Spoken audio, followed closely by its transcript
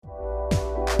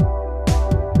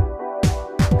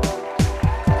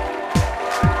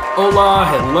Hola,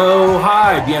 hello,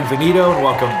 hi, bienvenido, and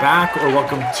welcome back or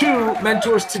welcome to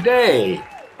Mentors Today.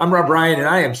 I'm Rob Ryan, and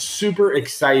I am super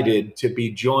excited to be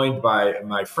joined by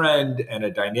my friend and a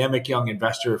dynamic young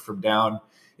investor from down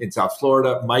in South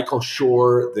Florida, Michael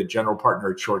SHOR, the general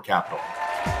partner at SHOR Capital.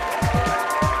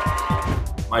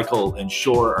 Michael and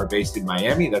SHOR are based in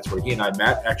Miami. That's where he and I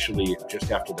met, actually, just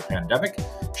after the pandemic.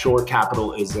 SHOR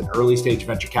Capital is an early-stage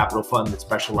venture capital fund that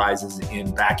specializes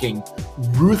in backing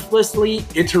ruthlessly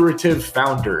iterative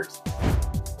founders.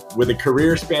 With a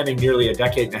career spanning nearly a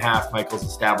decade and a half, Michael's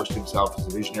established himself as a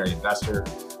visionary investor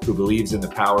who believes in the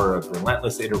power of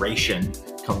relentless iteration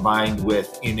combined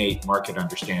with innate market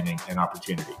understanding and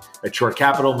opportunity. At SHOR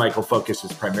Capital, Michael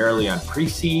focuses primarily on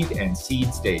pre-seed and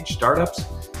seed stage startups.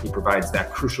 He provides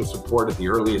that crucial support at the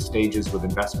earliest stages with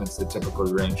investments that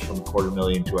typically range from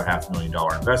 $250,000 to a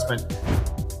 $500,000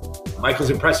 investment. Michael's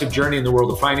impressive journey in the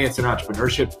world of finance and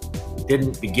entrepreneurship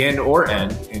didn't begin or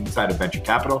end inside of venture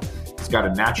capital. He's got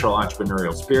a natural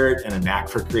entrepreneurial spirit and a knack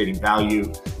for creating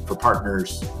value for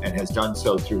partners, and has done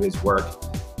so through his work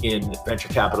in venture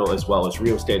capital as well as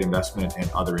real estate investment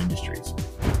and other industries.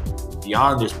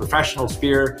 Beyond his professional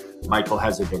sphere, Michael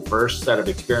has a diverse set of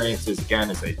experiences, again,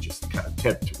 as I just kind of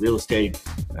tipped, real estate,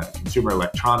 consumer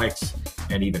electronics,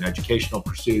 and even educational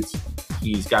pursuits.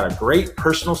 He's got a great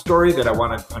personal story that I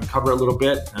want to uncover a little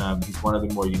bit. He's one of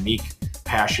the more unique,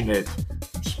 passionate,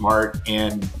 smart,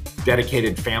 and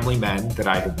dedicated family men that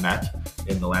I have met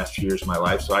in the last few years of my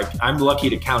life. So I'm lucky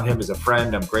to count him as a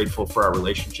friend. I'm grateful for our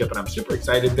relationship, and I'm super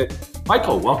excited that,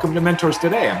 Michael, welcome to Mentors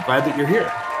Today. I'm glad that you're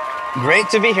here. Great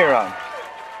to be here, Ron.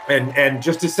 And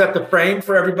just to set the frame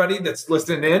for everybody that's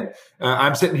listening in,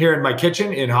 I'm sitting here in my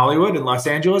kitchen in Hollywood, in Los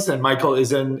Angeles, and Michael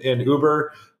is in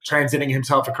Uber, transiting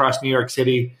himself across New York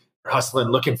City, hustling,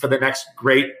 looking for the next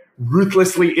great,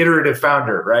 ruthlessly iterative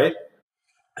founder, right?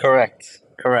 Correct.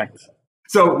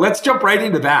 So let's jump right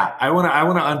into that. I want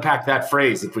to unpack that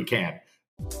phrase if we can.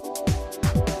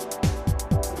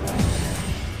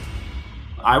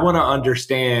 I want to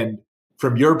understand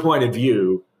from your point of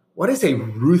view, what is a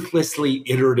ruthlessly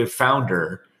iterative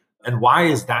founder, and why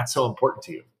is that so important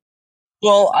to you?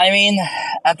 Well, I mean,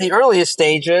 at the earliest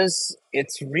stages,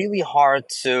 it's really hard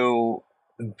to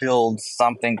build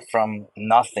something from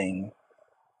nothing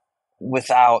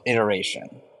without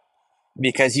iteration,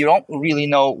 because you don't really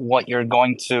know what you're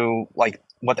going to, like,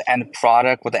 what the end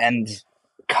product, what the end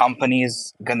company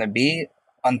is going to be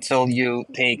until you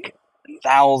take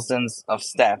thousands of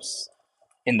steps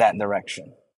in that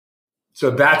direction. So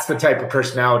that's the type of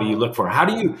personality you look for.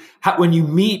 When you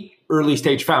meet early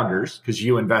stage founders, because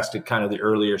you invest at kind of the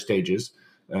earlier stages,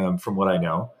 from what I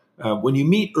know, when you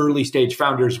meet early stage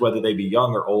founders, whether they be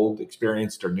young or old,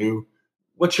 experienced or new,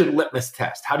 what's your litmus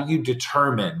test? How do you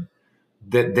determine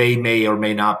that they may or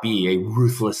may not be a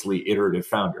ruthlessly iterative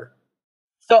founder?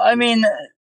 So, I mean,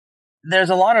 there's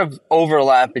a lot of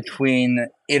overlap between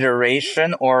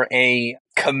iteration or a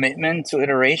commitment to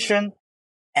iteration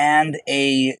and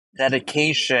a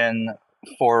dedication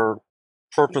for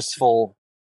purposeful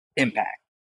impact.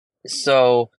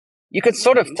 So you could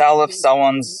sort of tell if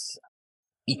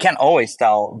you can't always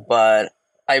tell, but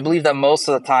I believe that most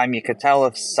of the time you could tell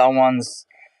if someone's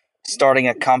starting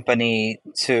a company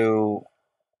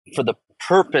for the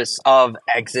purpose of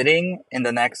exiting in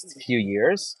the next few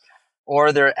years,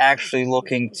 or they're actually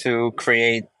looking to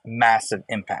create massive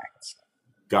impact.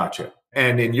 Gotcha.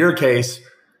 And in your case,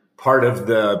 part of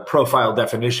the profile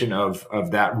definition of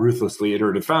that ruthlessly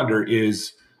iterative founder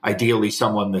is ideally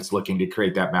someone that's looking to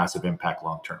create that massive impact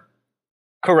long term.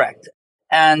 Correct.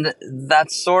 And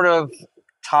that sort of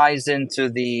ties into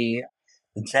the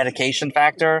dedication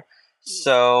factor.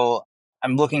 So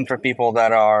I'm looking for people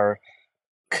that are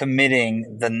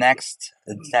committing the next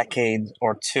decade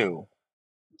or two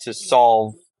to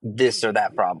solve this or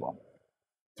that problem.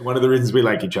 One of the reasons we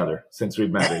like each other since we've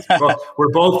met is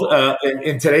we're both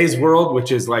in today's world,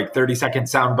 which is like 30-second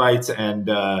sound bites, and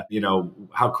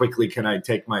how quickly can I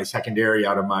take my secondary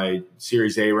out of my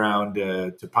Series A round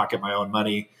to pocket my own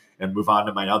money and move on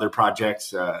to my other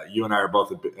projects. You and I are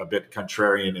both a bit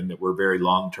contrarian in that we're very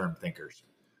long-term thinkers.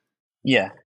 Yeah,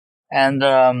 and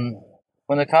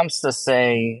when it comes to,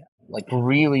 say, like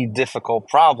really difficult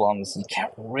problems, you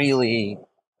can't really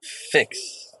fix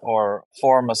or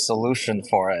form a solution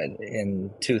for it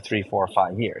in 2, 3, 4,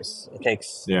 5 years. It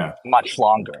takes much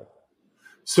longer.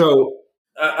 So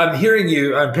I'm hearing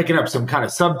you, I'm picking up some kind of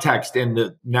subtext in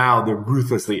the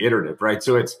ruthlessly iterative, right?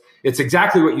 So it's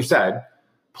exactly what you said,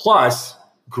 plus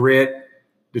grit,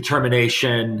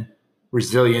 determination,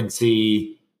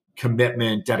 resiliency,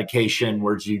 commitment, dedication,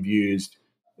 words you've used.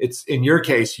 it's in your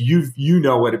case, you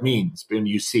know what it means and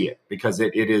you see it because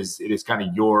it is kind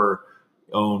of your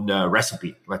own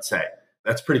recipe, let's say.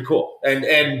 That's pretty cool.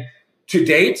 And to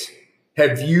date,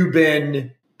 have you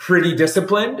been pretty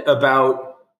disciplined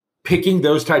about picking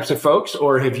those types of folks,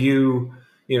 or have you,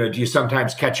 do you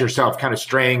sometimes catch yourself kind of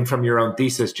straying from your own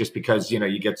thesis just because,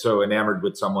 you get so enamored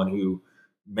with someone who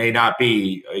may not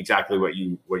be exactly what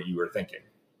you were thinking?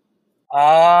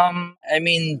 I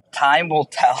mean, time will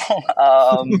tell.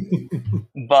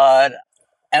 But,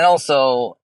 and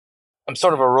also, I'm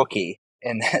sort of a rookie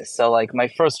in this. So, like, my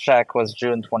first check was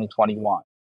June 2021.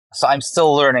 So I'm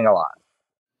still learning a lot.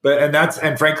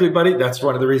 And frankly, buddy, that's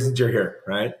one of the reasons you're here,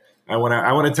 right? I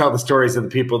want to tell the stories of the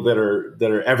people that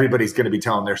are everybody's going to be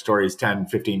telling their stories 10,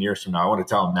 15 years from now. I want to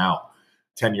tell them now,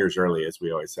 10 years early, as we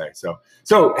always say. So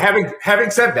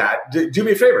having said that, do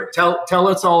me a favor, tell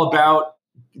us all about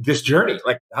this journey.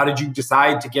 Like, how did you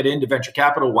decide to get into venture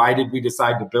capital? Why did we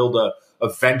decide to build a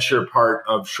venture part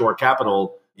of SHOR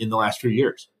Capital in the last few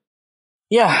years?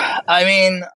 Yeah, I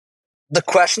mean, the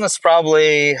question is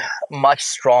probably much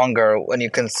stronger when you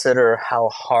consider how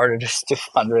hard it is to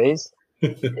fundraise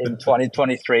in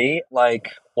 2023. Like,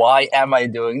 why am I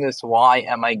doing this? Why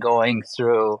am I going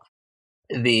through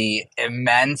the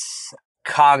immense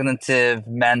cognitive,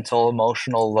 mental,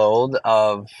 emotional load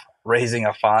of raising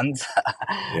a fund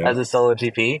as a solo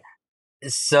GP?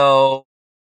 So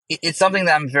it's something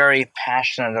that I'm very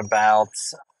passionate about.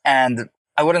 And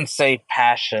I wouldn't say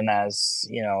passion as,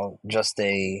 just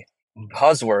a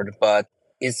buzzword, but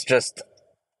it's just,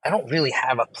 I don't really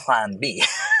have a plan B.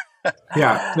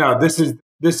 Yeah, no, this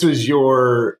is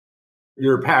you're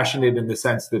passionate in the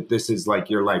sense that this is like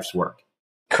your life's work.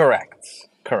 Correct.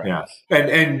 Yeah.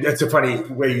 And it's a funny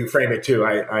way you frame it too.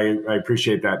 I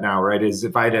appreciate that now, right? Is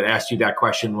if I had asked you that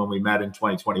question when we met in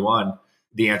 2021,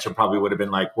 the answer probably would have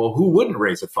been like, well, who wouldn't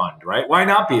raise a fund, right? Why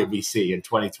not be a VC in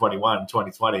 2021,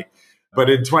 2020? But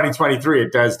in 2023,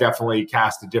 it does definitely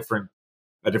cast a different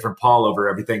pall over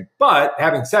everything. But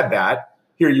having said that,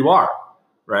 here you are,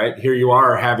 right? Here you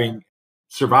are having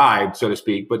survived, so to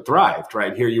speak, but thrived,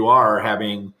 right? Here you are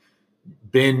having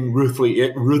been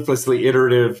ruthlessly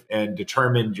iterative and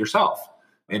determined yourself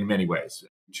in many ways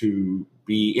to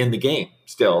be in the game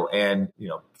still and,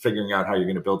 figuring out how you're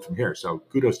going to build from here. So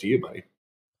kudos to you, buddy.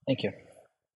 Thank you.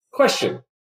 Question.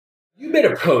 You made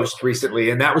a post recently,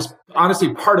 and that was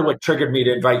honestly part of what triggered me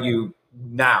to invite you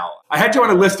now. I had you on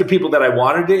a list of people that I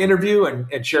wanted to interview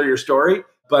and share your story,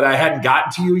 but I hadn't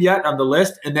gotten to you yet on the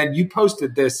list. And then you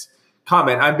posted this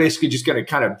comment. I'm basically just going to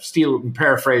kind of steal and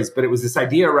paraphrase, but it was this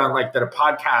idea around like that a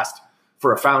podcast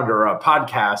for a founder, or a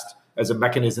podcast as a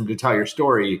mechanism to tell your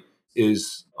story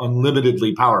is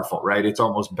unlimitedly powerful, right? It's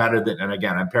almost better than, and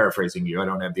again, I'm paraphrasing you. I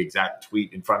don't have the exact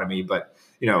tweet in front of me, but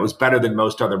it was better than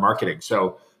most other marketing.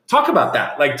 So talk about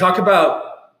that. Like, talk about,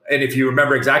 and if you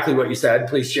remember exactly what you said,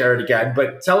 please share it again,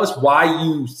 but tell us why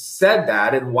you said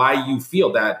that and why you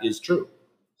feel that is true.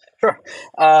 Sure.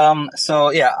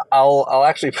 So yeah, I'll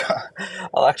actually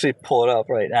I'll actually pull it up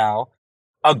right now.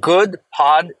 A good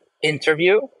pod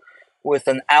interview with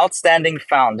an outstanding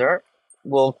founder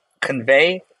will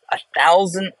convey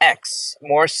 1,000x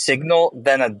more signal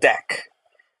than a deck,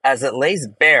 as it lays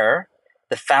bare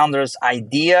the founder's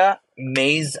idea,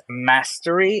 maze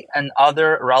mastery, and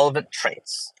other relevant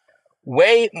traits.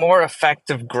 Way more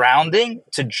effective grounding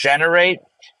to generate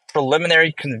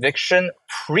preliminary conviction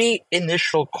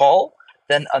pre-initial call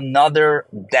than another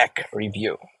deck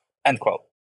review. End quote.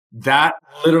 That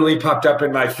literally popped up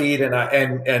in my feed, and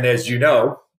as you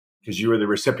know, because you were the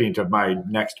recipient of my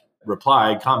next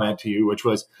reply comment to you, which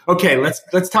was, okay,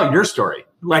 let's tell your story.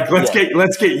 Like, let's get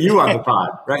you on the pod,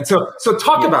 right? So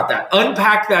talk about that.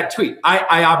 Unpack that tweet.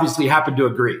 I obviously happen to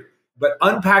agree, but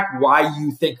unpack why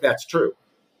you think that's true.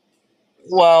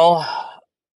 Well,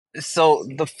 so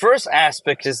the first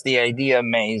aspect is the idea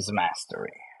maze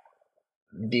mastery,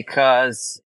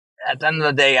 because at the end of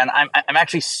the day, and I'm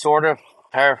actually sort of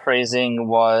paraphrasing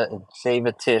what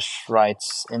David Tisch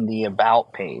writes in the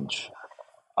about page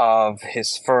of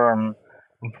his firm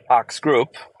Fox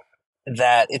Group,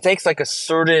 that it takes like a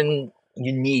certain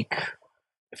unique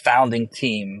founding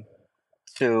team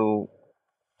to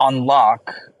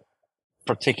unlock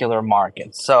particular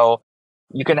markets. So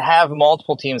you can have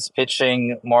multiple teams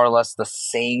pitching more or less the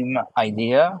same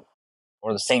idea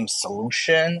or the same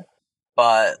solution,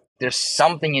 but there's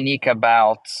something unique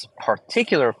about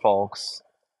particular folks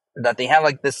that they have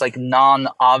like this like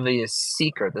non-obvious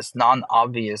secret, this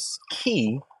non-obvious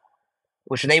key,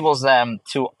 which enables them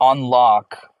to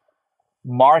unlock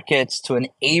markets to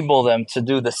enable them to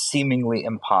do the seemingly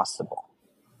impossible.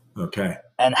 Okay.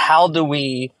 And how do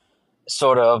we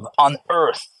sort of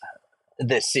unearth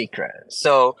this secret.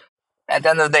 So at the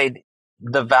end of the day,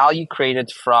 the value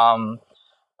created from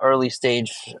early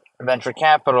stage venture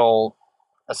capital,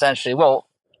 essentially, well,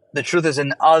 the truth is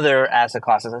in other asset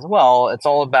classes as well, it's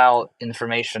all about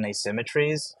information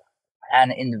asymmetries.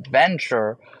 And in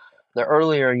venture, the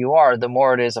earlier you are, the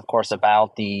more it is, of course,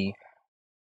 about the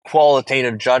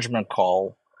qualitative judgment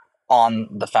call on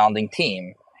the founding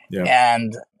team. Yeah.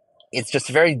 And it's just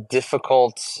very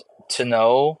difficult to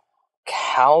know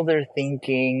how they're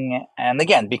thinking. And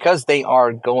again, because they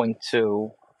are going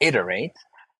to iterate,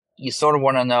 you sort of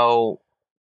want to know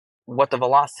what the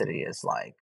velocity is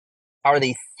like. Are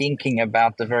they thinking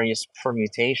about the various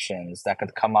permutations that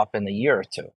could come up in a year or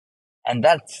two? And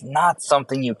that's not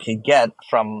something you could get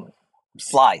from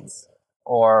slides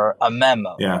or a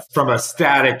memo. Yeah, from a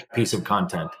static piece of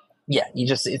content. Yeah,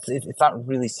 it's not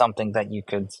really something that you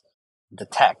could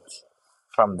detect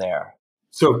from there.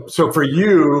 So for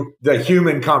you, the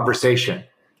human conversation,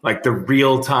 like the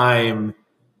real time,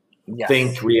 yes.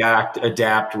 Think, react,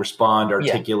 adapt, respond,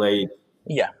 articulate.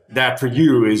 Yeah. That for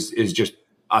you is just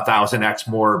 1,000x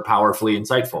more powerfully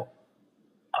insightful.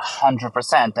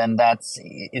 100%. And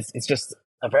it's just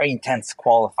a very intense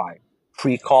qualifier.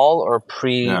 Pre-call or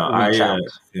pre-reach out.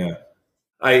 Yeah.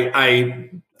 I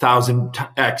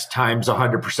 1,000x times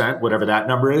 100%, whatever that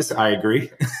number is. I agree.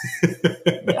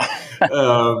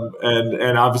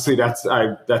 And obviously that's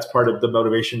part of the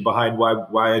motivation behind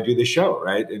why I do this show,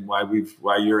 right? And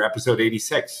why you're episode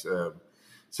 86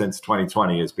 since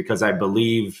 2020 is because I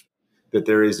believe that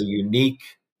there is a unique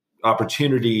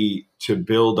opportunity to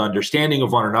build understanding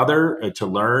of one another, to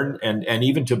learn, and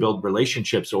even to build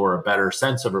relationships or a better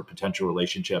sense of a potential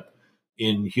relationship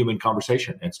in human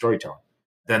conversation and storytelling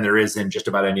than there is in just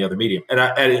about any other medium. And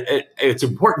it's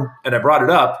important, and I brought it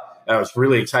up. I was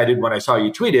really excited when I saw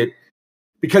you tweet it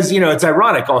because, it's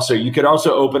ironic also. You could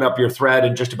also open up your thread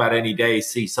and just about any day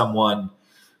see someone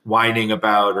whining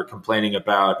about or complaining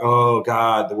about, oh,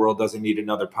 God, the world doesn't need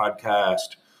another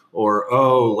podcast. Or,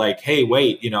 oh, like, hey,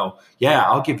 wait,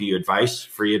 I'll give you advice,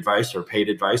 free advice or paid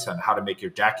advice on how to make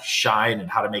your deck shine and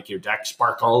how to make your deck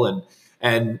sparkle.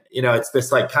 And it's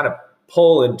this like kind of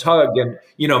pull and tug. And,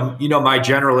 my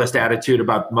generalist attitude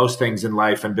about most things in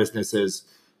life and business is,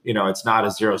 it's not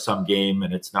a zero sum game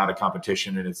and it's not a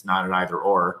competition and it's not an either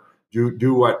or.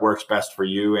 Do what works best for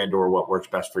you and or what works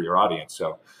best for your audience.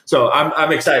 So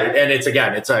I'm excited. And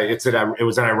it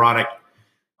was an ironic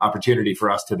opportunity for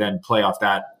us to then play off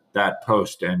that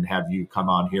post and have you come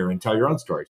on here and tell your own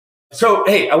story. So,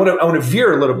 hey, I want to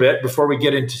veer a little bit before we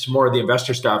get into some more of the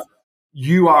investor stuff.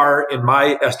 You are, in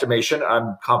my estimation,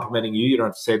 I'm complimenting you. You don't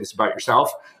have to say this about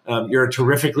yourself. You're a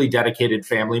terrifically dedicated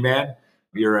family man.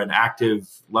 You're an active,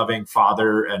 loving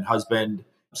father and husband.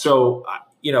 So,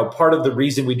 part of the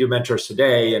reason we do Mentors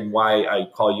Today and why I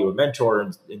call you a mentor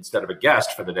instead of a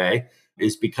guest for the day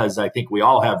is because I think we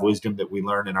all have wisdom that we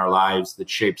learn in our lives that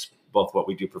shapes both what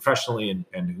we do professionally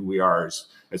and who we are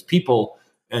as people.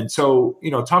 And so,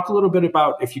 talk a little bit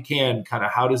about, if you can, kind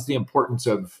of how does the importance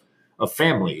of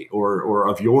family or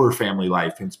of your family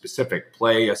life in specific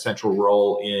play a central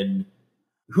role in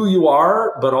who you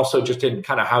are, but also just in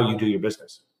kind of how you do your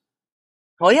business?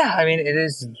 Well, yeah, I mean, it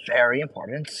is very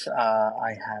important. I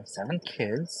have 7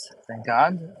 kids, thank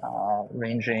God,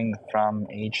 ranging from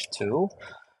age 2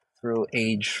 through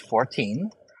age 14,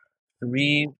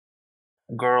 3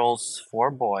 girls,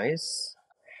 4 boys.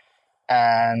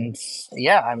 And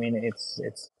yeah, I mean,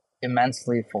 it's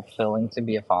immensely fulfilling to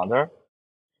be a father.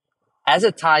 As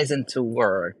it ties into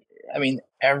work, I mean,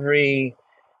 every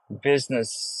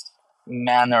business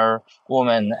man or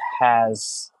woman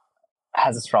has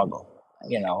a struggle.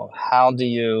 How do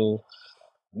you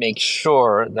make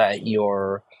sure that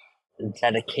your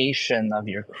dedication of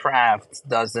your craft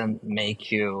doesn't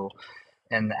make you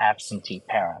an absentee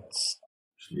parent?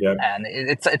 Yeah. And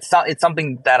it's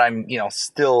something that I'm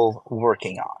still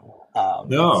working on.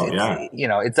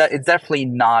 It's definitely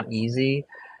not easy,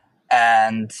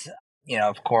 and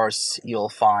of course you'll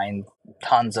find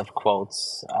tons of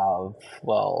quotes of,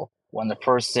 well, when the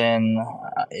person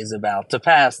is about to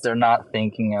pass, they're not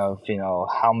thinking of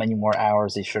how many more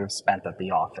hours they should have spent at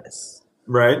the office,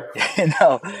 right?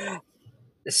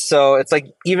 So it's like,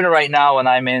 even right now when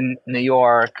I'm in New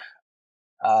York,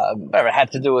 it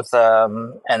had to do with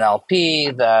an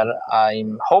LP that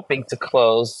I'm hoping to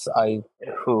close.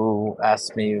 Who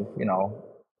asked me,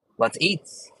 let's eat,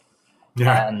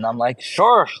 and I'm like,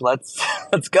 sure, let's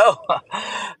go.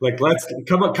 Like, let's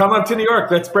come up to New York.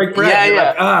 Let's break bread.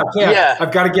 Yeah.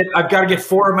 I've got to get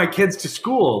 4 of my kids to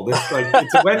school.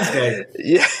 It's a Wednesday.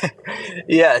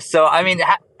 Yeah. So I mean,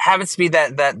 happens to be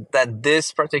that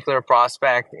this particular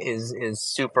prospect is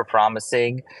super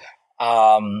promising.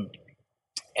 Um,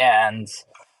 and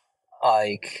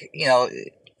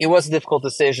it was a difficult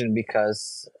decision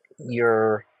because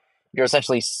you're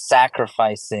essentially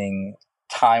sacrificing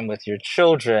time with your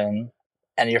children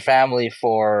and your family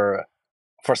for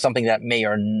something that may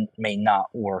or may not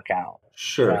work out.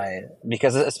 Sure. Right.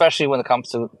 Because especially when it comes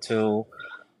to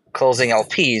closing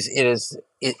LPs,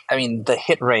 I mean, the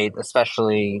hit rate,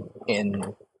 especially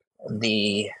in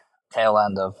the tail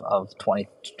end of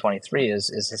 2023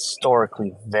 is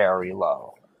historically very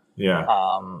low. Yeah.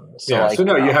 So Yeah. like, So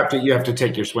no, you have to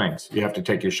take your swings. You have to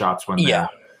take your shots when yeah,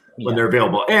 they're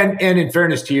available. And in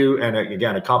fairness to you, and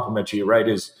again, a compliment to you, right,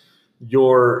 is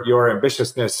your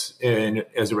ambitiousness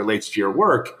as it relates to your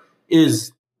work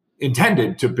is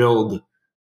intended to build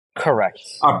correct.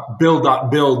 build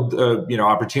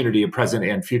opportunity, present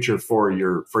and future for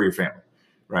your family,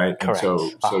 right? And Correct. so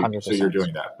you're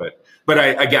doing that. But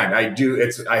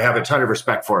I have a ton of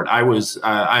respect for it.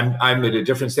 I'm at a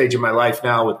different stage in my life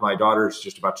now with my daughter's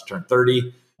just about to turn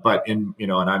 30, but and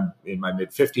I'm in my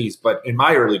mid 50s. But in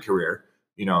my early career,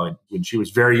 when she was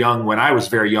very young, when I was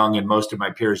very young, and most of my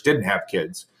peers didn't have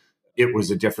kids, it was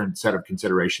a different set of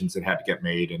considerations that had to get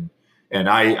made. And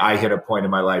I hit a point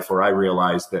in my life where I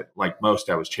realized that, like most,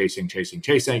 I was chasing.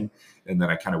 And then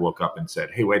I kind of woke up and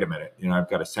said, hey, wait a minute. I've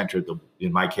got to center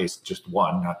in my case, just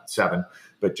one, not seven,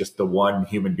 but just the one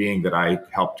human being that I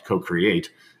helped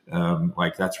co-create.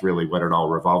 That's really what it all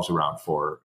revolves around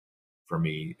for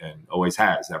me, and always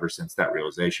has ever since that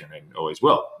realization, and always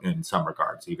will in some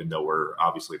regards, even though we're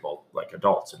obviously both like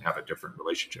adults and have a different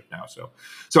relationship now. So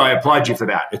I applaud you for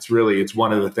that. It's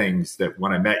one of the things that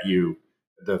when I met you,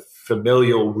 the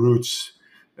familial roots,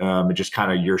 and just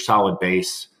kind of your solid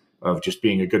base of just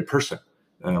being a good person,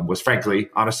 was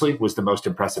honestly, was the most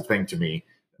impressive thing to me,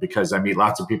 because I meet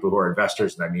lots of people who are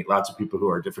investors, and I meet lots of people who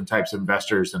are different types of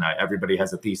investors, and everybody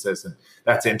has a thesis, and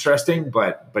that's interesting.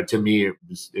 But to me,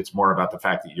 it's more about the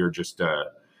fact that you're just a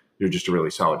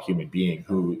really solid human being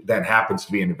who then happens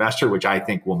to be an investor, which I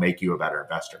think will make you a better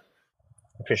investor.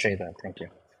 Appreciate that. Thank you.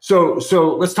 So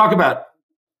let's talk about,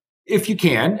 if you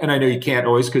can, and I know you can't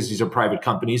always because these are private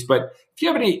companies, but if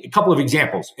you have a couple of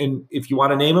examples, and if you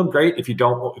want to name them, great. If you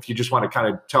don't, if you just want to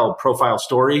kind of tell a profile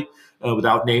story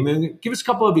without naming, give us a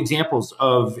couple of examples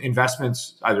of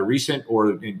investments, either recent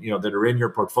or that are in your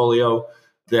portfolio,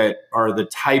 that are the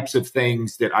types of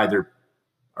things that either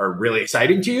are really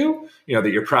exciting to you,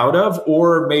 that you're proud of,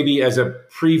 or maybe as a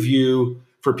preview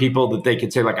for people that they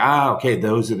could say like, okay,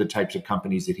 those are the types of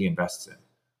companies that he invests in.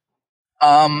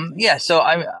 Yeah, so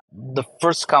the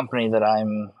first company that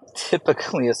I'm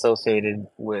typically associated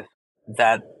with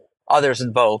that others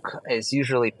invoke is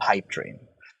usually Pipedream.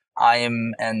 I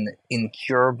am an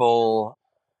incurable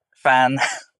fan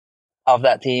of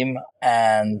that team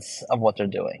and of what they're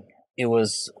doing. It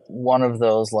was one of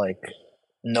those like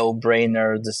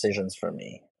no-brainer decisions for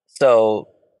me. So,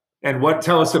 and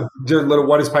tell us a little,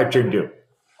 what does Pipedream do?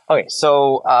 Okay,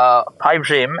 so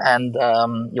Pipedream, and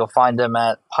you'll find them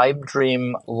at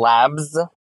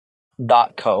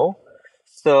pipedreamlabs.co.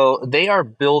 So they are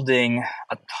building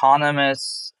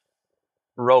autonomous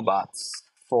robots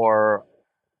for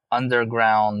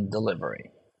underground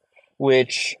delivery,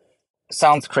 which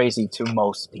sounds crazy to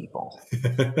most people.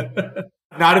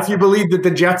 Not if you believe that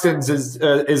the Jetsons is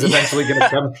eventually going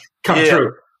to come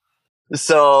true.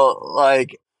 So,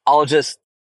 like, I'll just,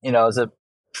 as a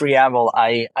preamble,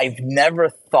 I've never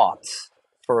thought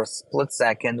for a split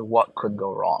second what could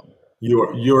go wrong.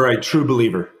 You're a true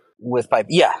believer with pipe.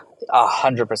 Yeah,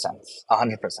 100%,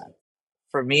 100%.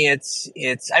 For me, it's.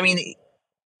 I mean,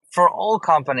 for all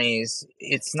companies,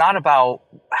 it's not about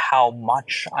how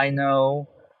much I know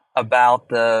about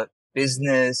the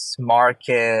business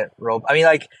market. I mean,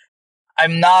 like,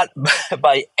 I'm not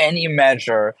by any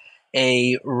measure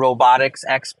a robotics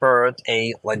expert,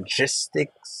 a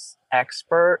logistics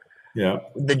expert. Yeah.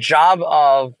 The job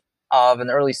of an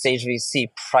early stage VC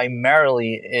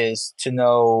primarily is to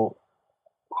know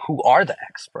who are the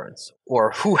experts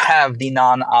or who have the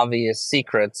non-obvious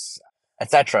secrets,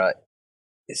 etc.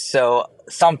 So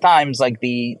sometimes like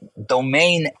the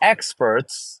domain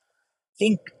experts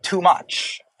think too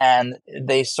much and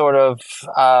they sort of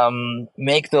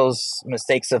make those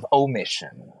mistakes of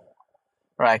omission,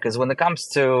 right? Because when it comes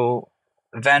to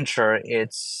venture,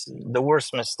 it's the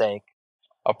worst mistake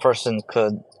a person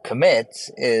could commit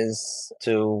is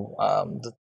to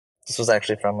this was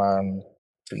actually from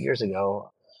 2 years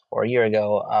ago or a year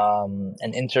ago,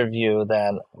 an interview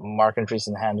that Mark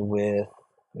Andreessen had with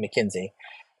McKinsey,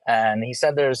 and he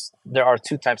said there are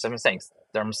two types of mistakes.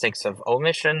 There are mistakes of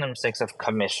omission and mistakes of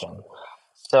commission.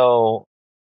 So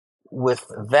with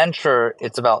venture,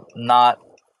 it's about not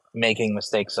making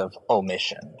mistakes of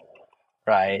omission,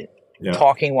 right? Yeah.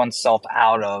 Talking oneself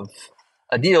out of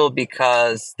a deal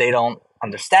because they don't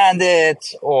understand it,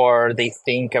 or they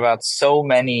think about so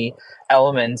many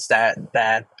elements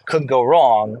that could go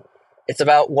wrong. It's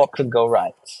about what could go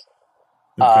right.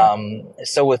 Okay.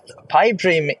 So with Pipe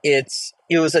Dream, it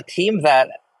was a team that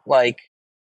like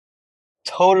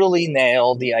totally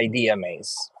nailed the idea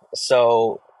maze.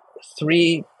 So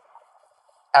three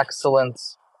excellent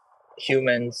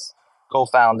humans,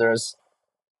 co-founders,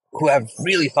 who have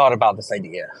really thought about this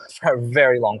idea for a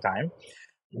very long time.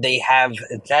 They have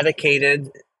dedicated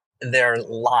their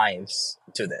lives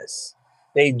to this.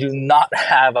 They do not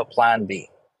have a plan B.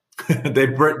 They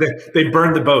burn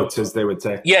the boats, as they would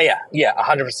say. Yeah,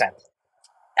 100%.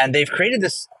 And they've created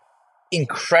this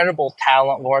incredible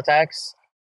talent vortex.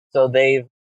 So they've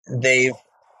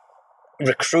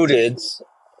recruited,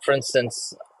 for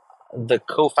instance, the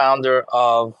co-founder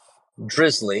of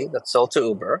Drizzly that sold to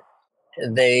Uber.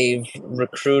 They've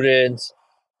recruited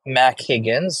Mac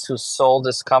Higgins, who sold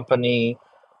this company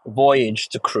Voyage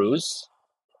to Cruise,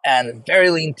 and very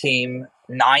lean team,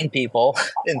 9 people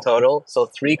in total. So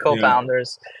 3 Yeah.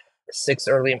 co-founders, 6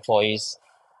 early employees.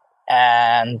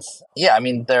 And yeah, I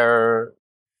mean, they're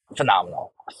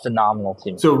phenomenal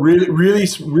team. So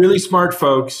really smart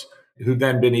folks who've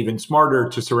then been even smarter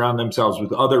to surround themselves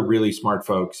with other really smart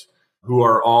folks who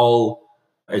are all,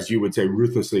 as you would say,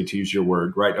 ruthlessly, to use your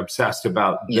word, right, obsessed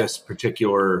about this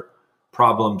particular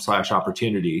problem /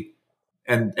 opportunity.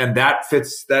 And that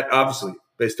fits that, obviously,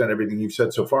 based on everything you've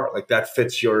said so far, like that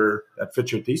fits your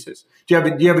thesis. Do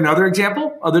you have another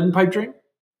example other than Pipe Dream?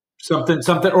 Something,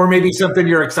 or maybe something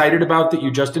you're excited about that you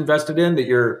just invested in that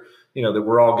that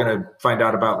we're all going to find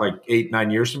out about like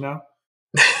 8-9 years from now?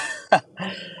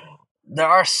 There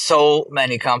are so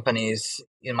many companies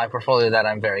in my portfolio that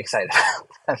I'm very excited about.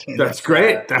 I mean, that's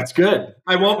great. That's good.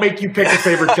 I won't make you pick a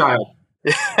favorite child.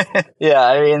 Yeah,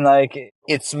 I mean, like,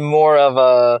 it's more of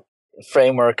a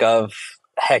framework of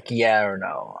heck yeah or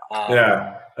no.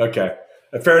 Yeah. Okay.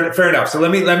 Fair enough. So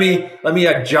let me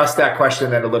adjust that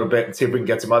question then a little bit and see if we can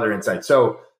get some other insight.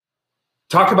 So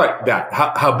talk about that.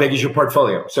 How big is your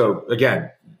portfolio? So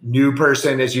again, new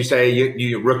person, as you say,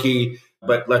 you rookie,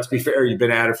 but let's be fair, you've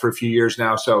been at it for a few years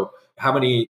now. So how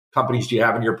many companies do you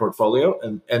have in your portfolio?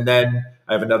 And then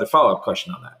I have another follow-up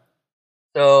question on that.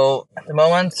 So at the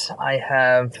moment, I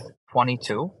have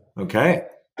 22. Okay.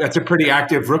 That's a pretty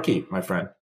active rookie, my friend.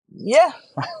 Yeah.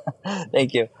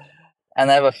 Thank you. And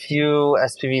I have a few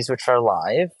SPVs which are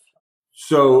live.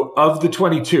 So of the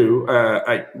 22,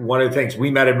 one of the things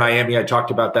we met in Miami, I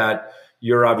talked about that.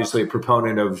 You're obviously a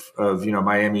proponent of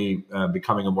Miami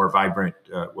becoming a more vibrant,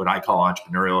 what I call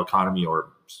entrepreneurial economy,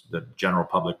 or the general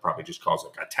public probably just calls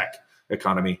it a tech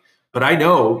economy. But I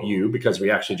know you, because we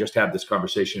actually just had this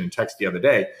conversation in text the other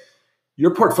day.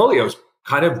 Your portfolio is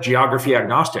kind of geography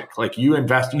agnostic. Like you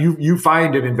invest, you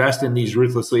find and invest in these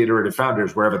ruthlessly iterative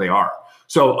founders wherever they are.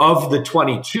 So of the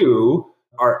 22,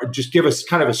 just give us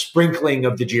kind of a sprinkling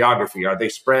of the geography. Are they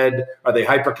spread? Are they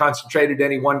hyper concentrated in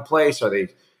any one place? Are they,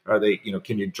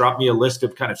 can you drop me a list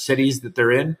of kind of cities that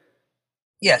they're in?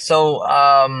 Yeah. So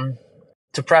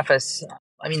to preface,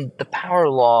 I mean, the power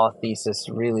law thesis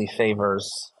really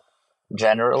favors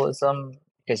generalism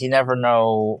because you never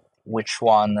know which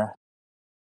one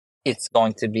it's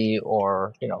going to be,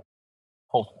 or,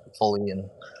 hopefully in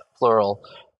plural.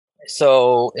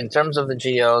 So in terms of the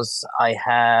geos, I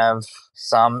have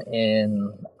some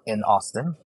in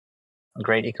Austin, a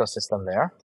great ecosystem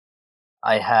there.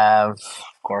 I have,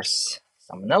 of course,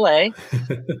 some in LA.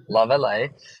 Love LA.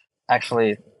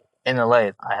 Actually, in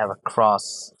LA, I have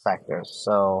across sectors.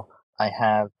 So I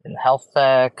have in health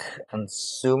tech,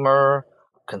 consumer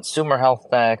health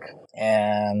tech,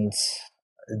 and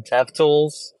dev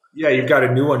tools. Yeah, you've got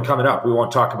a new one coming up. We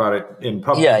won't talk about it in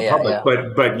public, Yeah.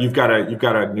 but you've got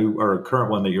a new or a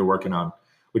current one that you're working on,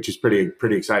 which is pretty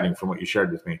exciting from what you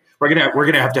shared with me. We're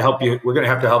gonna have to help you. We're gonna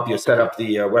have to help you set up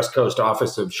the West Coast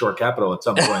office of SHOR Capital at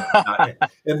some point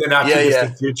in the not too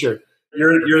distant future.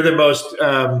 You're the most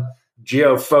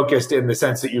geo focused in the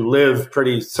sense that you live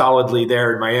pretty solidly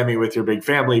there in Miami with your big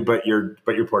family, but your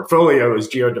portfolio is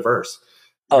geo diverse.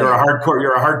 You're a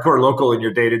hardcore local in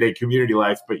your day-to-day community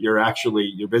life, but your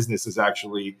business is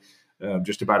actually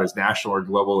just about as national or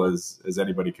global as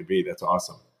anybody could be. That's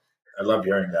awesome. I love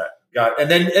hearing that.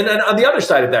 And then on the other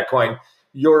side of that coin,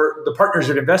 the partners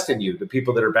that invest in you, the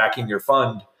people that are backing your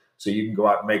fund, so you can go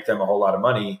out and make them a whole lot of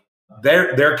money.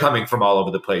 They're coming from all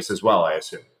over the place as well, I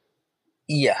assume.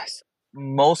 Yes,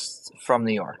 most from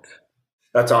New York.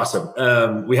 That's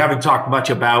awesome. We haven't talked much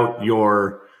about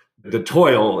the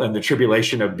toil and the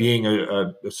tribulation of being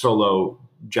a solo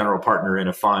general partner in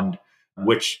a fund,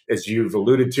 which, as you've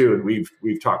alluded to, and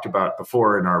we've talked about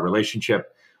before in our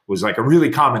relationship, was like a really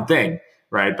common thing,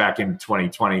 right? Back in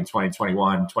 2020,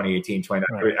 2021, 2018,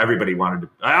 2019, right.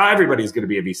 Everybody's going to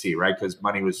be a VC, right? Because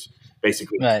money was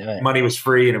basically, money was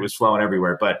free and it was flowing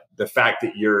everywhere. But the fact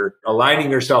that you're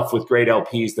aligning yourself with great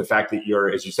LPs, the fact that you're,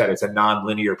 as you said, it's a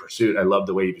non-linear pursuit. I love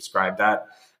the way you described that.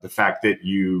 The fact that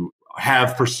you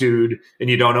have pursued, and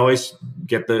you don't always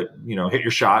get the, hit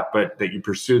your shot, but that you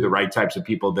pursue the right types of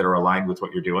people that are aligned with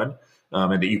what you're doing,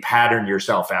 and that you pattern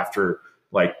yourself after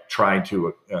like trying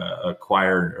to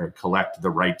acquire or collect the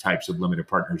right types of limited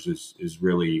partners is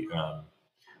really,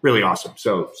 really awesome.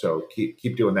 So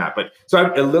keep doing that. But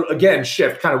so again,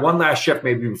 shift kind of one last shift,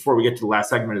 maybe before we get to the last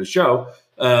segment of the show.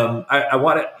 I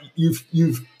want to,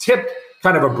 you've tipped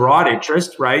kind of a broad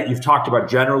interest, right? You've talked about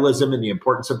generalism and the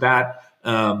importance of that.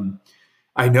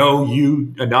 I know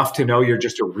you enough to know you're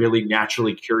just a really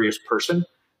naturally curious person.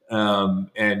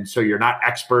 And so you're not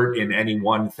expert in any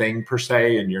one thing per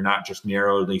se, and you're not just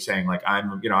narrowly saying like,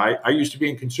 I used to be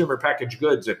in consumer packaged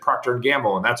goods at Procter and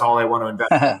Gamble, and that's all I want to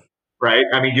invest in. Right?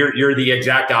 I mean, you're the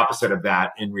exact opposite of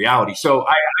that in reality. So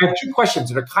I have two questions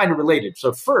that are kind of related.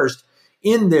 So first,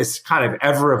 in this kind of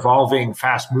ever evolving,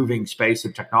 fast moving space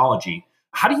of technology,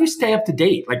 how do you stay up to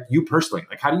date? Like you personally,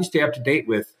 like how do you stay up to date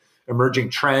with emerging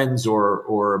trends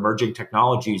or emerging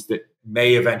technologies that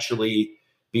may eventually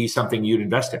be something you'd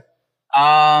invest in?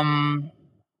 I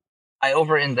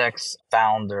over-index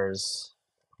founders'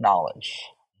 knowledge,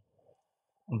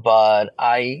 but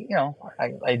I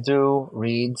do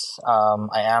read.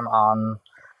 I am on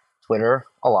Twitter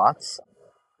a lot,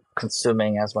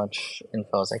 consuming as much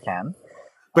info as I can.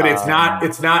 But it's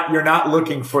not. You're not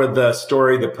looking for the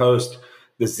story, the post,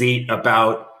 the zeet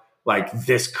about like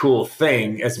this cool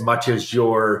thing as much as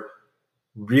you're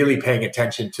really paying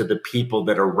attention to the people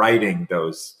that are writing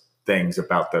those things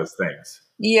about those things.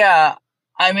 Yeah.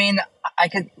 I mean, I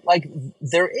could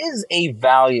there is a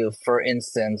value, for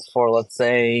instance, for let's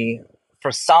say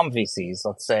for some VCs,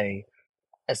 let's say,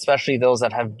 especially those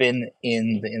that have been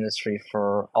in the industry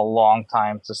for a long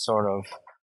time to sort of,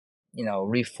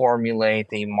 reformulate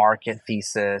a market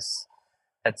thesis,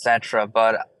 etc.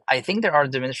 But I think there are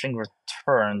diminishing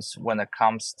returns when it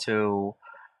comes to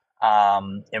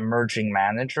emerging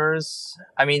managers.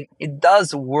 I mean, it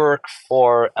does work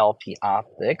for LP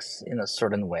optics in a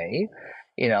certain way,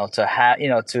 to have,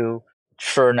 to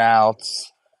churn out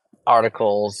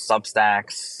articles,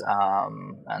 Substacks,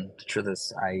 and the truth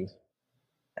is, I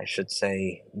should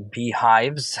say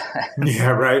beehives.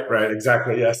 Yeah, right,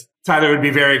 exactly. Yes, Tyler would be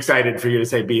very excited for you to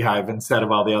say beehive instead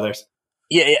of all the others.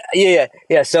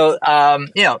 Yeah. So,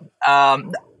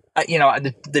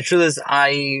 the truth is,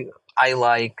 I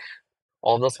like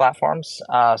all of those platforms.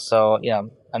 So,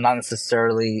 I'm not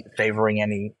necessarily favoring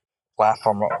any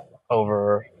platform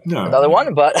over another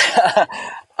one, but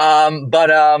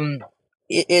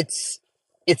it's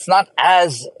not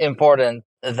as important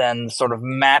than sort of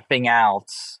mapping out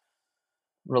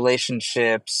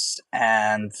relationships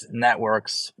and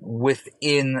networks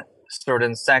within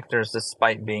certain sectors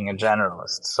despite being a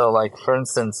generalist. So like, for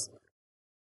instance,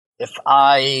 if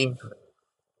I've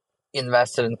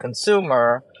invested in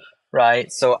consumer,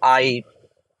 right, so I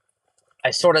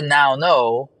sort of now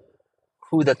know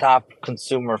who the top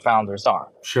consumer founders are.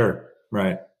 Sure.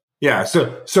 Right. Yeah.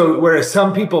 So whereas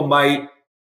some people might,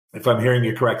 if I'm hearing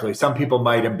you correctly, some people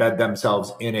might embed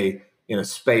themselves in a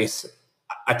space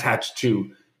attached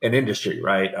to an industry,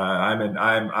 right? I'm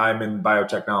in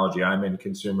biotechnology. I'm in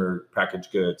consumer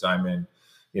packaged goods. I'm in,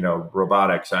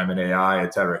 robotics. I'm in AI,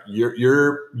 et cetera.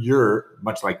 You're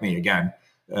much like me again,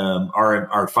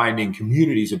 are finding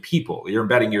communities of people. You're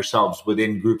embedding yourselves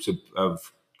within groups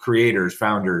of creators,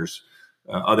 founders,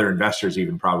 other investors,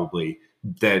 even probably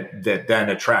that then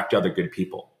attract other good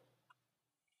people.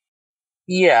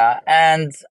 Yeah,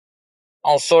 and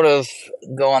I'll sort of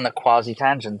go on a quasi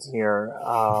tangent here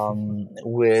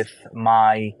with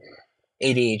my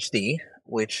ADHD,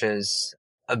 which is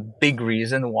a big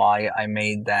reason why I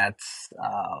made that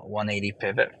 180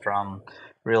 pivot from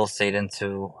real estate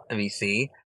into a VC.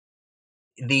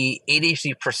 The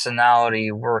ADHD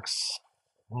personality works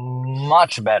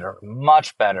much better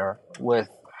with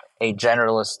a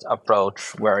generalist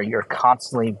approach where you're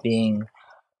constantly being,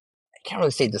 I can't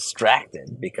really say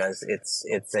distracted because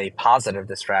it's a positive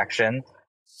distraction.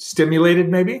 Stimulated,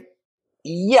 maybe?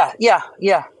 Yeah.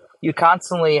 You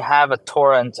constantly have a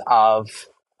torrent of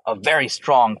very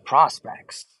strong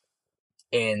prospects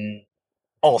in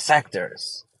all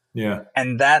sectors. Yeah.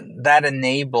 And that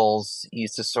enables you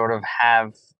to sort of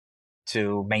have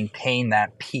to maintain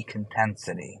that peak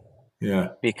intensity. Yeah.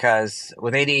 because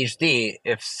with ADHD,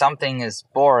 if something is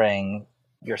boring,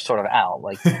 you're sort of out.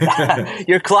 Like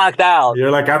you're clocked out.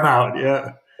 You're like, I'm out.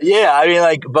 Yeah. Yeah, I mean,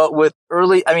 like, but with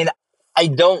early, I mean, I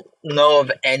don't know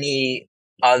of any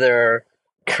other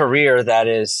career that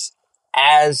is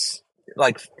as,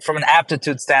 like, from an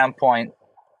aptitude standpoint,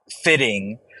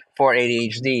 fitting for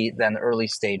ADHD than early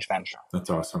stage venture.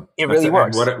 That's awesome. It really And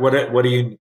works. what do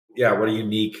you, yeah, what a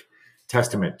unique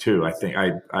testament too. I think I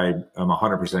am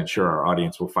 100% sure our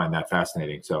audience will find that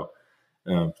fascinating. So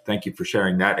thank you for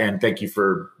sharing that. And thank you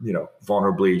for,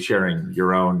 vulnerably sharing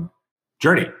your own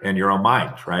journey and your own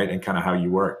mind, right? And kind of how you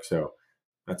work. So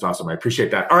that's awesome. I appreciate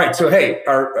that. All right. So, hey,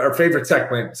 our favorite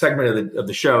segment of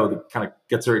the show that kind of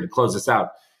gets ready to close us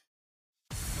out.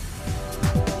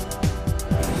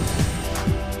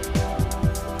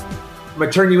 I'm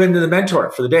going to turn you into the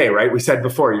mentor for the day, right? We said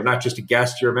before, you're not just a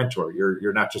guest, you're a mentor.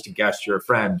 You're not just a guest, you're a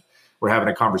friend. We're having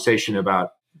a conversation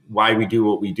about why we do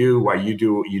what we do, why you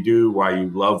do what you do, why you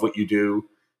love what you do,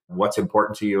 what's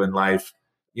important to you in life.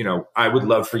 I would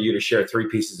love for you to share 3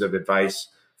 pieces of advice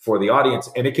for the audience.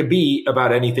 And it could be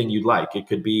about anything you'd like. It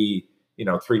could be,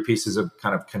 3 pieces of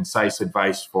kind of concise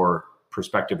advice for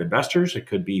prospective investors. It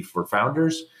could be for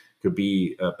founders. It could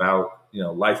be about,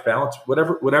 life balance,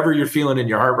 whatever you're feeling in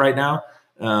your heart right now.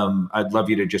 I'd love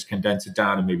you to just condense it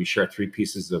down and maybe share 3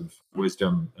 pieces of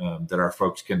wisdom that our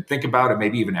folks can think about and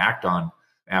maybe even act on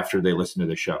after they listen to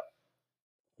the show.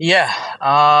 Yeah.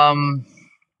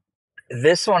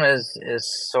 This one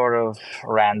is sort of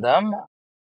random,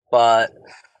 but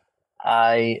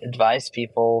I advise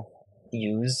people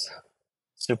use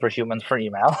Superhuman for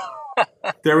email.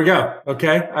 There we go.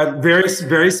 Okay, very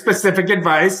very specific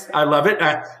advice. I love it.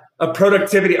 A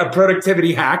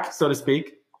productivity hack, so to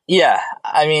speak. Yeah,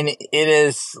 I mean, it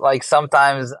is like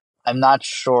sometimes I'm not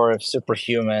sure if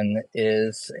Superhuman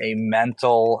is a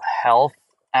mental health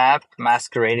app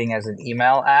masquerading as an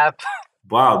email app.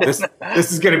 Wow, this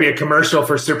is going to be a commercial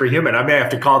for Superhuman. I may have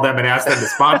to call them and ask them to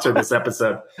sponsor this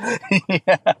episode.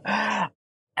 Yeah.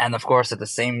 And of course, at the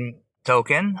same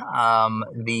token,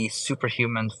 the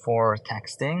Superhuman for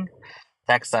texting,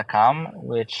 text.com,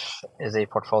 which is a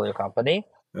portfolio company.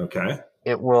 Okay.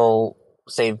 It will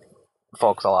save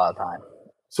folks a lot of time.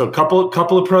 So couple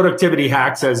of productivity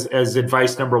hacks as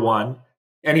advice number 1.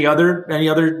 Any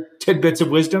other tidbits of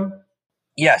wisdom?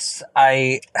 Yes,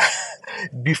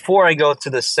 before I go to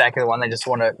the second one, I just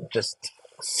want to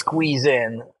squeeze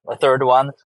in a third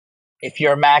one. If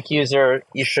you're a Mac user,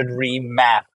 you should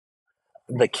remap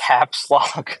the caps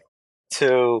lock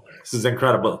to. This is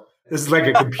incredible. This is like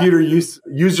a computer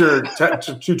user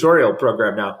tutorial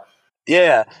program now.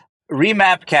 Yeah,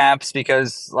 remap caps,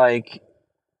 because like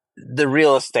the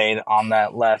real estate on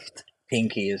that left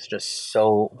pinky is just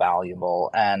so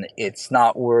valuable, and it's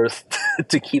not worth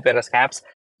to keep it as caps.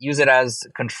 Use it as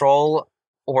control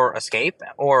or escape,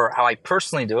 or how I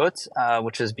personally do it,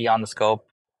 which is beyond the scope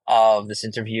of this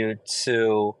interview,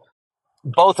 to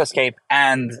both escape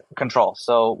and control.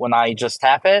 So when I just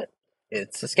tap it,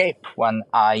 it's escape. When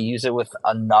I use it with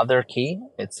another key,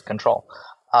 it's control.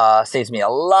 Saves me a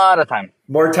lot of time.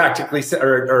 More tactically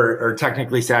or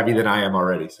technically savvy than I am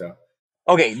already. So,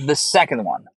 okay, the second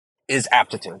one is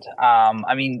aptitude.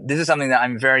 I mean, this is something that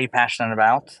I'm very passionate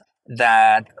about,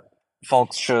 that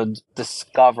folks should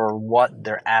discover what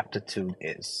their aptitude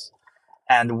is.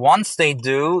 And once they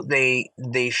do,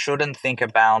 they shouldn't think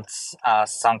about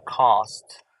sunk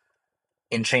cost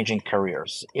in changing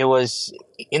careers. It was,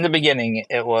 in the beginning,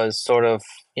 it was sort of,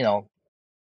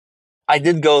 I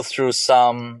did go through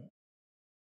some,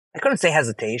 I couldn't say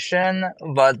hesitation,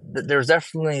 but there's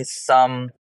definitely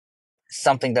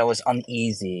something that was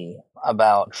uneasy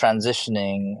about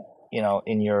transitioning,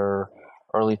 in your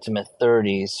early to mid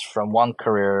 30s from one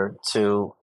career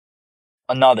to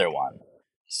another one.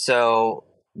 So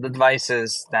the advice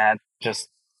is that just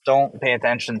don't pay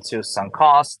attention to sunk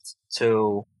costs,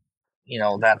 to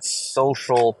that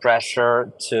social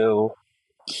pressure to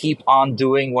keep on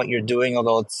doing what you're doing,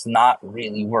 although it's not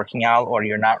really working out or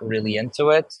you're not really into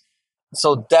it.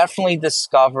 So definitely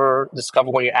discover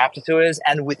what your aptitude is,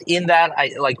 and within that,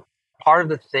 I like, part of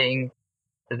the thing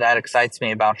that excites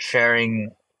me about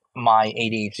sharing my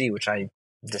ADHD, which I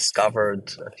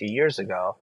discovered a few years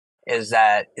ago, is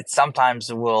that it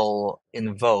sometimes will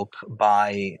invoke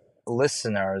by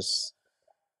listeners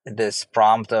this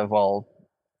prompt of, well,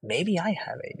 maybe I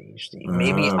have ADHD.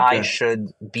 Maybe okay. I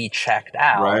should be checked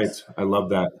out. Right. I love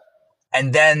that.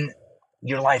 And then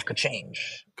your life could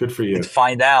change. Good for you. You'd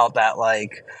find out that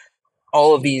like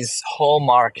all of these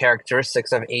hallmark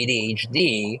characteristics of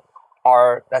ADHD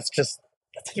that's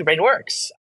how your brain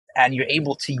works. And you're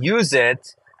able to use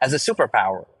it as a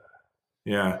superpower.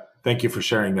 Yeah. Thank you for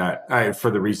sharing that.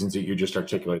 For the reasons that you just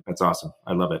articulated. That's awesome.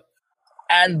 I love it.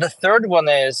 And the third one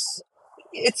is,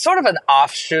 it's sort of an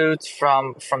offshoot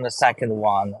from the second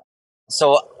one.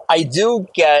 So I do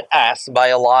get asked by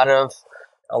a lot of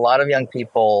young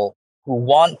people who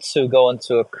want to go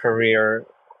into a career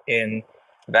in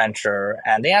venture,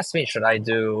 and they ask me, should I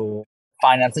do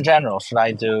finance in general? Should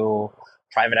I do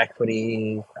private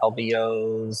equity,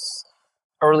 LBOs,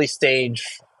 early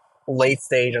stage, late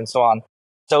stage, and so on?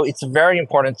 So it's very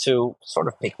important to sort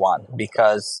of pick one,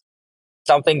 because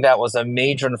something that was a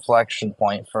major inflection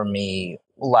point for me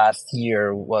last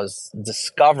year was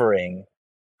discovering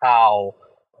how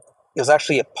it was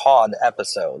actually a pod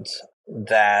episode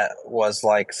that was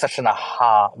like such an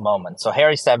aha moment. So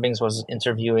Harry Stebbings was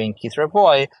interviewing Keith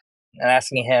Raboy and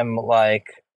asking him, like,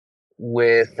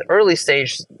 with early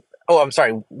stage,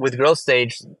 with growth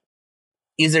stage,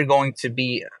 is there going to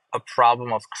be a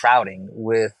problem of crowding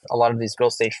with a lot of these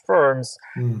growth stage firms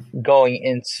going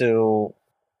into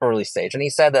early stage? And he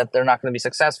said that they're not going to be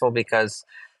successful because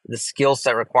the skill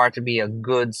set required to be a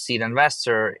good seed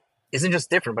investor isn't just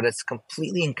different, but it's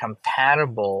completely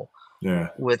incompatible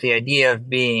with the idea of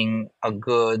being a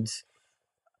good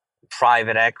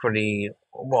private equity,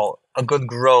 a good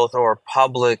growth or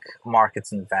public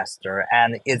markets investor.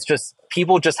 And it's just,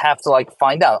 people just have to like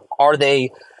find out, are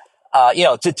they,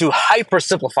 to hyper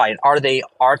simplify it, are they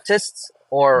artists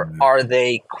or are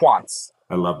they quants?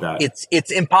 I love that.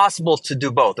 It's impossible to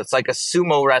do both. It's like a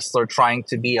sumo wrestler trying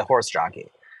to be a horse jockey.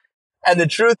 And the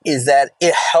truth is that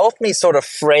it helped me sort of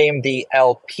frame the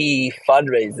LP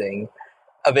fundraising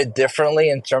a bit differently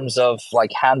in terms of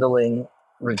like handling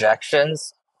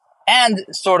rejections and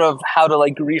sort of how to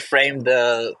like reframe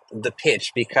the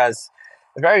pitch, because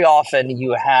very often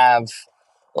you have,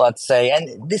 let's say,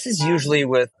 and this is usually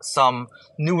with some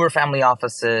newer family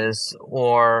offices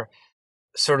or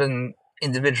certain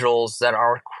individuals that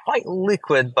are quite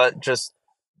liquid but just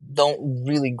don't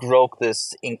really grow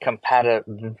this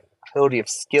incompatibility of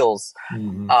skills.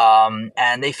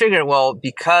 And they figure, well,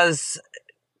 because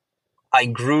I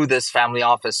grew this family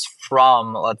office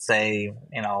from, let's say,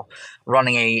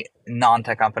 running a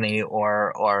non-tech company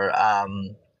or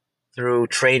through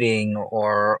trading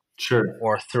or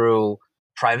through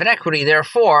private equity,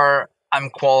 therefore I'm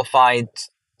qualified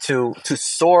to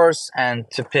source and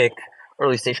to pick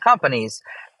early stage companies.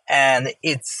 And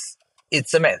it's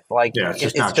a myth. Like,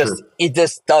 it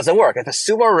just doesn't work. If a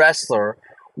sumo wrestler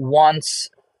wants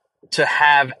to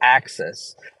have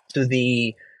access to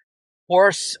the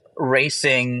horse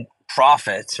racing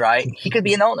profits, right, he could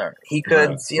be an owner. He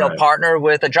could partner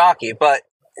with a jockey, but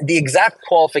the exact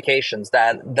qualifications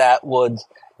that would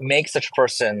make such a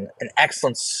person an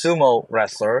excellent sumo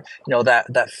wrestler,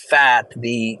 that fat,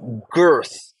 the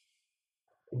girth,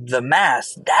 the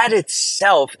mass, that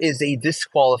itself is a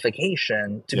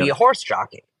disqualification to be a horse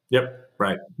jockey. Yep.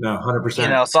 Right. No,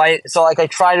 100%. So I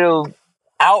try to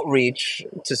outreach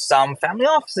to some family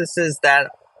offices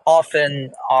that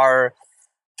often are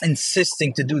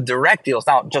insisting to do direct deals.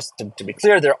 Now, just to be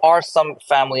clear, there are some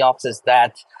family offices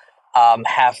that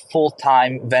have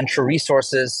full-time venture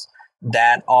resources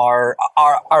that are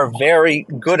very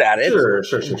good at it. Sure.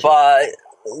 But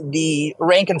the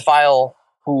rank and file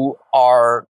who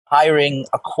are hiring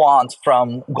a quant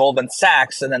from Goldman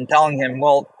Sachs and then telling him,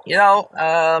 well,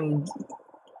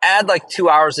 add like 2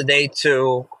 hours a day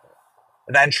to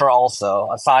venture also,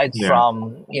 aside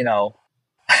from,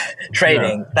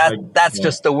 trading. That's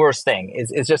just the worst thing.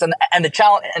 It's just, and the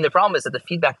challenge and the problem is that the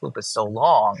feedback loop is so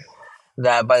long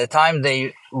that by the time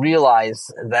they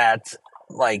realize that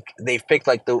like they've picked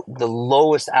like the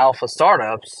lowest alpha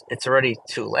startups, it's already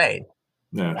too late.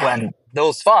 When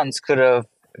those funds could have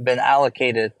been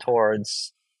allocated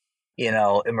towards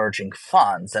emerging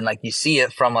funds. And like you see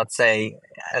it from, let's say,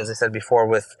 as I said before,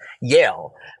 with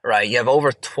Yale, right? You have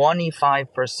over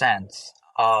 25%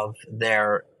 of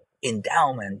their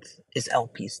endowment is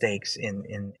LP stakes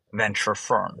in venture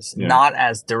firms, not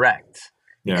as direct,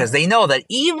 because they know that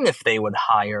even if they would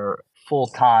hire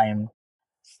full-time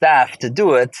staff to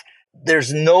do it,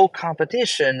 there's no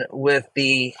competition with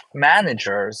the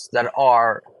managers that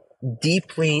are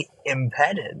deeply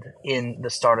embedded in the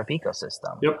startup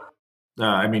ecosystem. Yep.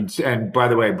 And by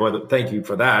the way, thank you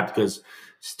for that, because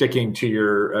sticking to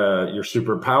your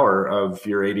superpower of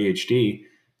your ADHD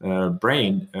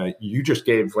brain, you just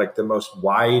gave like the most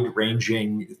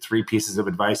wide-ranging 3 pieces of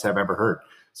advice I've ever heard.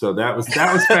 So that was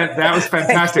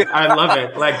fantastic. I love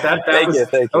it. Like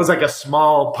that was like a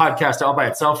small podcast all by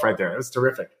itself right there. It was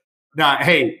terrific. Now,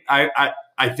 hey, I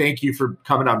thank you for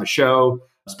coming on the show,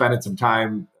 spending some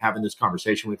time having this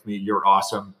conversation with me. You're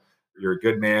awesome. You're a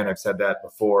good man. I've said that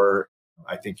before.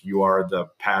 I think you are the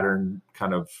pattern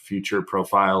kind of future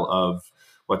profile of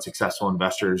what successful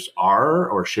investors are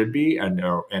or should be and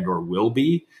or will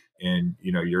be. And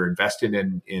you're invested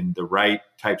in the right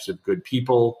types of good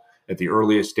people at the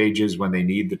earliest stages when they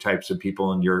need the types of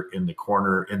people, and you're in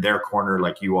their corner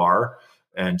like you are.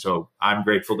 And so I'm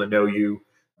grateful to know you.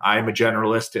 I'm a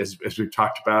generalist, as we've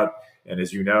talked about, and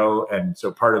as you know. And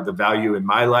so part of the value in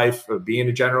my life of being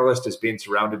a generalist is being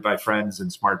surrounded by friends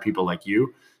and smart people like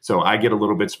you. So I get a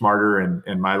little bit smarter,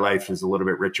 and my life is a little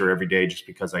bit richer every day just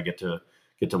because I get to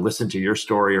listen to your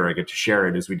story, or I get to share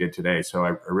it as we did today. So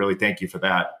I really thank you for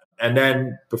that. And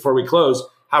then before we close,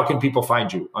 how can people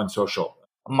find you on social?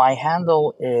 My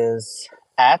handle is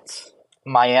at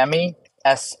Miami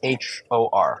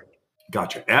SHOR.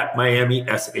 Gotcha. At Miami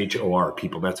SHOR,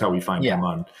 people. That's how we find Yeah. them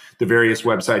on the various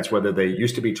websites, whether they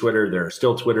used to be Twitter, they're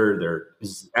still Twitter,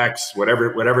 there's X,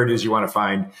 whatever it is you want to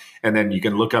find. And then you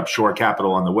can look up SHOR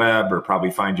Capital on the web, or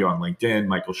probably find you on LinkedIn,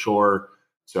 Michael SHOR.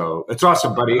 So it's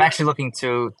awesome, buddy. I'm actually looking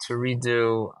to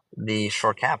redo the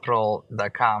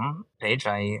shorecapital.com page.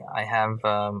 I have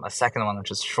a second one,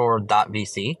 which is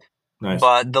shore.vc. Nice.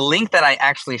 But the link that I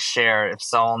actually share, if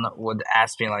someone would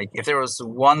ask me, like, if there was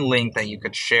one link that you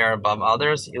could share above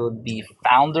others, it would be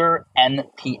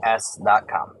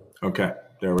foundernps.com. Okay,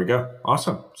 there we go.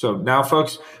 Awesome. So now,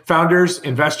 folks, founders,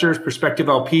 investors, prospective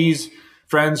LPs,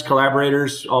 friends,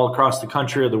 collaborators all across the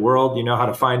country or the world, you know how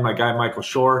to find my guy, Michael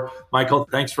SHOR. Michael,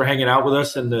 thanks for hanging out with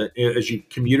us as you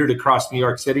commuted across New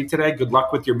York City today. Good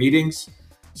luck with your meetings.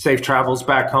 Safe travels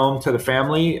back home to the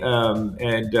family,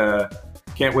 and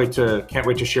can't wait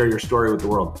to share your story with the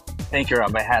world. Thank you,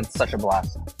 Rob. I had such a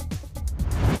blast.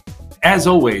 As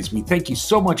always, we thank you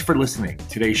so much for listening.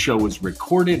 Today's show was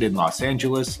recorded in Los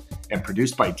Angeles and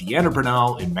produced by Deanna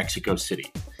Bernal in Mexico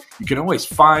City. You can always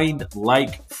find,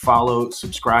 follow,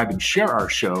 subscribe, and share our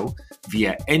show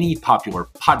via any popular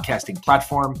podcasting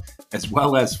platform, as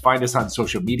well as find us on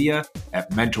social media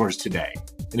at Mentors Today.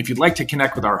 And if you'd like to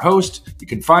connect with our host, you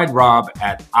can find Rob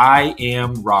at I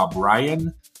Am Rob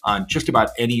Ryan on just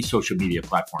about any social media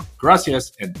platform.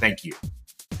 Gracias, and thank you.